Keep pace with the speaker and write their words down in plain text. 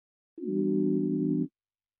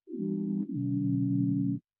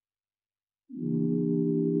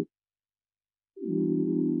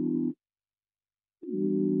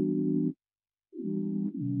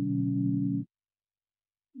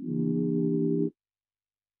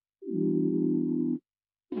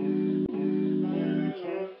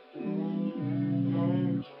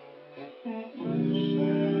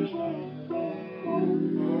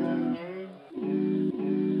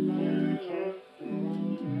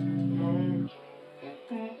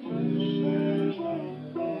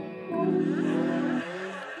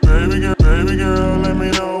Baby girl, let me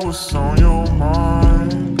know what's on your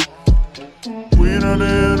mind. We not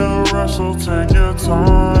in a rush, so take your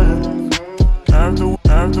time.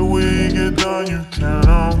 After we get done, you can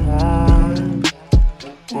unwind.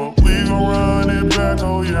 But we gon' run it back,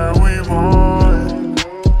 oh yeah, we won.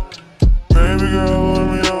 Baby girl, let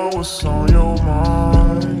me know what's on your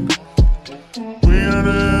mind. We not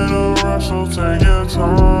in a rush, so take your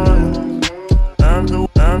time.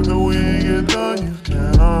 After we get done, you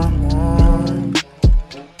can unwind.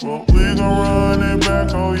 But we gon' run it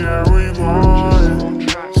back, oh yeah, rewind.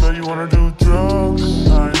 So you wanna do drugs?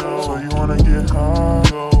 I know. So you wanna get high?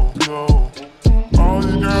 Go. All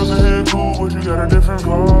these girls are here cool, but you got a different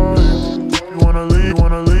vibe. You wanna leave?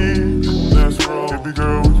 Let's roll. Baby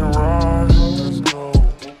girl, we can ride. Let's go.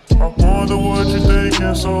 I wonder what you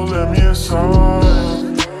thinking, so let me inside.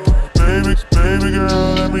 Baby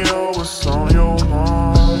girl, let me know what's on your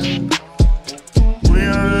mind. We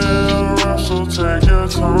are in a rush, so take your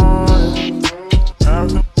time.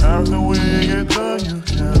 After we get done, you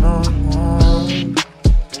can unwind.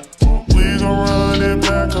 We gon' run it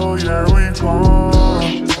back, oh yeah, we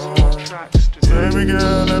fine. Baby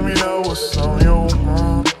girl, let me know what's on your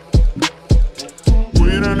mind. We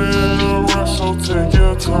done in a rush, so take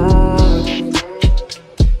your time.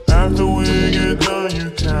 After we get done, you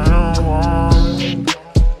can unwind.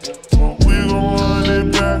 But we gon' run it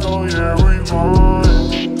back, oh yeah, rewind.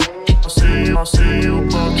 I see you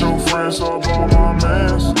brought your friends up on my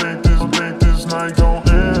mess. Think this night gon'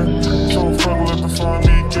 end. So fuck, let the fun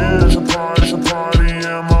begin. It's a party in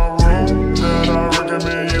my room that I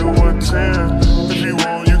recommend you attend. If you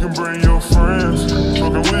want, you can bring your friends.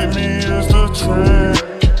 Fucking with me is the trend.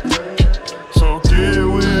 So get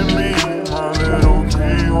with me, my little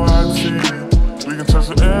PYT. We can touch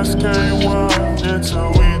the SKY until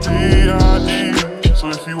we DIE. So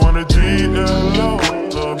if you wanna GLO,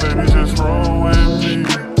 little baby, just roll with me.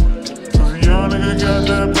 Cause a young nigga got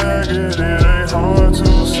that bag and it ain't hard to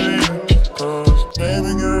see. Cause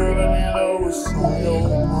baby girl, let me know what's on your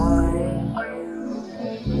mind.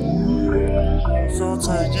 So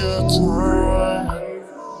take your time.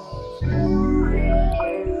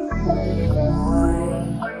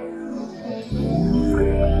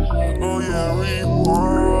 Oh yeah,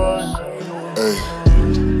 rewind. Hey,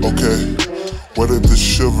 okay, where did this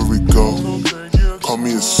chivalry go? Call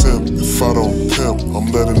me a simp, if I don't pimp,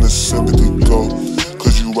 I'm letting this sympathy go.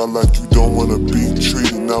 Cause you act like you don't wanna be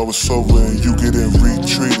treated. Now it's over and you getting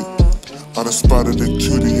retreated. I done spotted a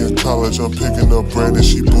cutie in college, I'm picking up Brandon,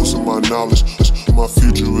 she boosting my knowledge. My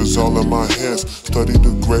future is all in my hands, study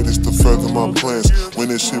the greatest to further my plans. When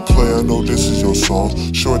this shit play, I know this is your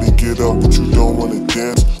song. Shorty, get up, but you don't wanna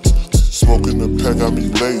dance. Smoking the pack got me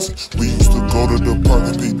lazy. We used to go to the park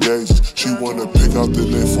and pick daisies. She wanna pick out the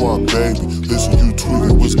name for our baby. Listen, you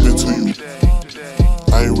tweaking, what's been to you?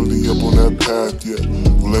 I ain't really up on that path yet.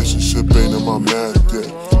 Relationship ain't in my math yet.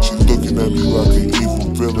 She looking at me like an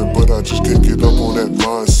evil villain, but I just can't get up on that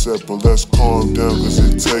mindset. But let's calm down, cause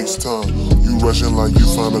it takes time. You rushing like you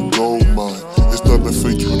found a gold mine. It's nothing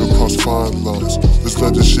for you to cross fine lines. Let's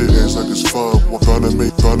let this shit act like it's fun.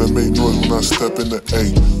 Gonna make noise when I step in the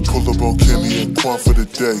A. Pull up on Kenny and Quan for the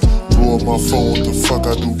day. Blew up my phone, what the fuck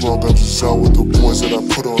I do wrong? I'm just out with the boys that I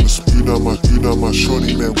put on the spot. You not my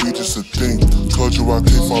shorty, man, we just a thing. Told you I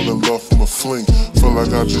can't fall in love from a fling. Felt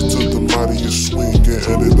like I just took the mightiest swing and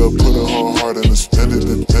ended up putting her heart in the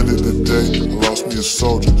end of the day. I lost me a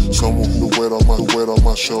soldier, someone who weight on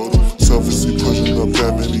my shoulder. Selfishly pushing up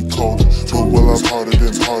that many colder. But will I'm harder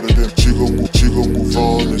than she gon' move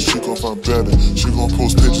on and she gon' find better. She gon'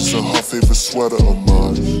 post pictures of her favorite sweater of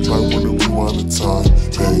mine. Like when the rewind the time,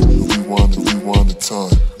 hey, rewind the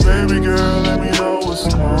time. Baby girl, let me know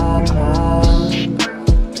what's on my mind.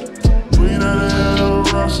 We not in a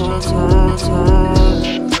rush all the time.